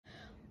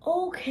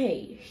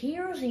Okay,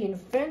 here's the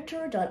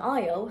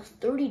Inventor.io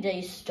 30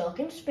 Days Stuck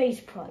in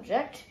Space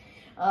project.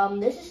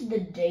 This is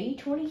the Day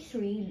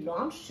 23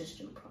 Launch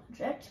System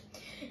project.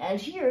 And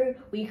here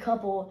we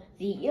couple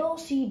the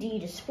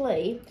LCD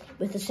display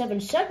with the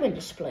 7-segment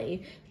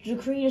display to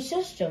create a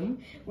system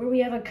where we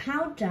have a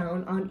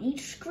countdown on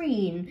each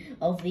screen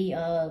of the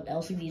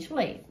LCD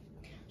display.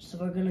 So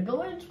we're going to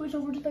go ahead and switch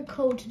over to the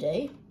code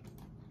today.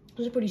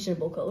 It's a pretty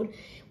simple code.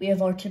 We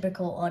have our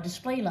typical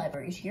display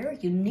libraries here.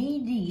 You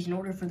need these in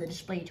order for the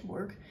display to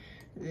work.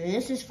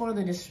 This is for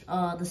the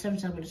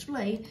 7-segment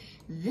display.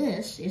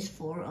 This is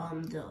for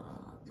the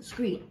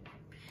screen.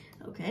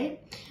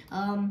 Okay,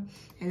 and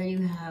then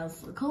you have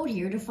a code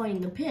here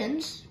defining the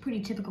pins.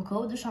 Pretty typical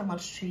code. There's not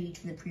much change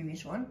from the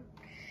previous one.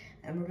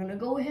 And we're gonna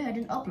go ahead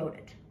and upload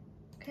it.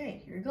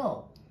 Okay, here we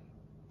go.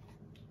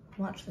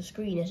 Watch the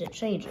screen as it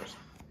changes.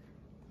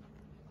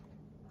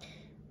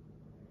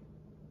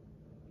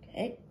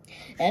 Okay,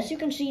 as you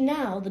can see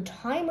now, the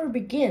timer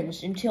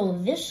begins until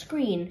this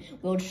screen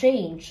will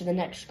change to the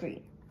next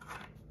screen.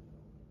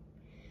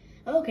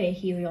 Okay,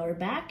 here we are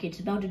back. It's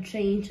about to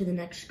change to the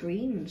next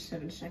screen in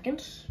 7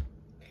 seconds.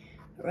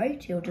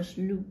 Right, it'll just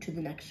loop to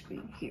the next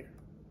screen here.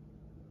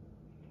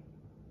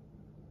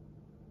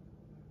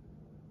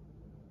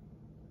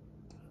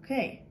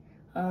 Okay,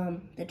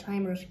 the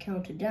timer is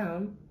counted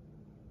down,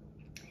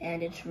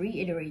 and it's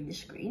reiterating the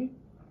screen.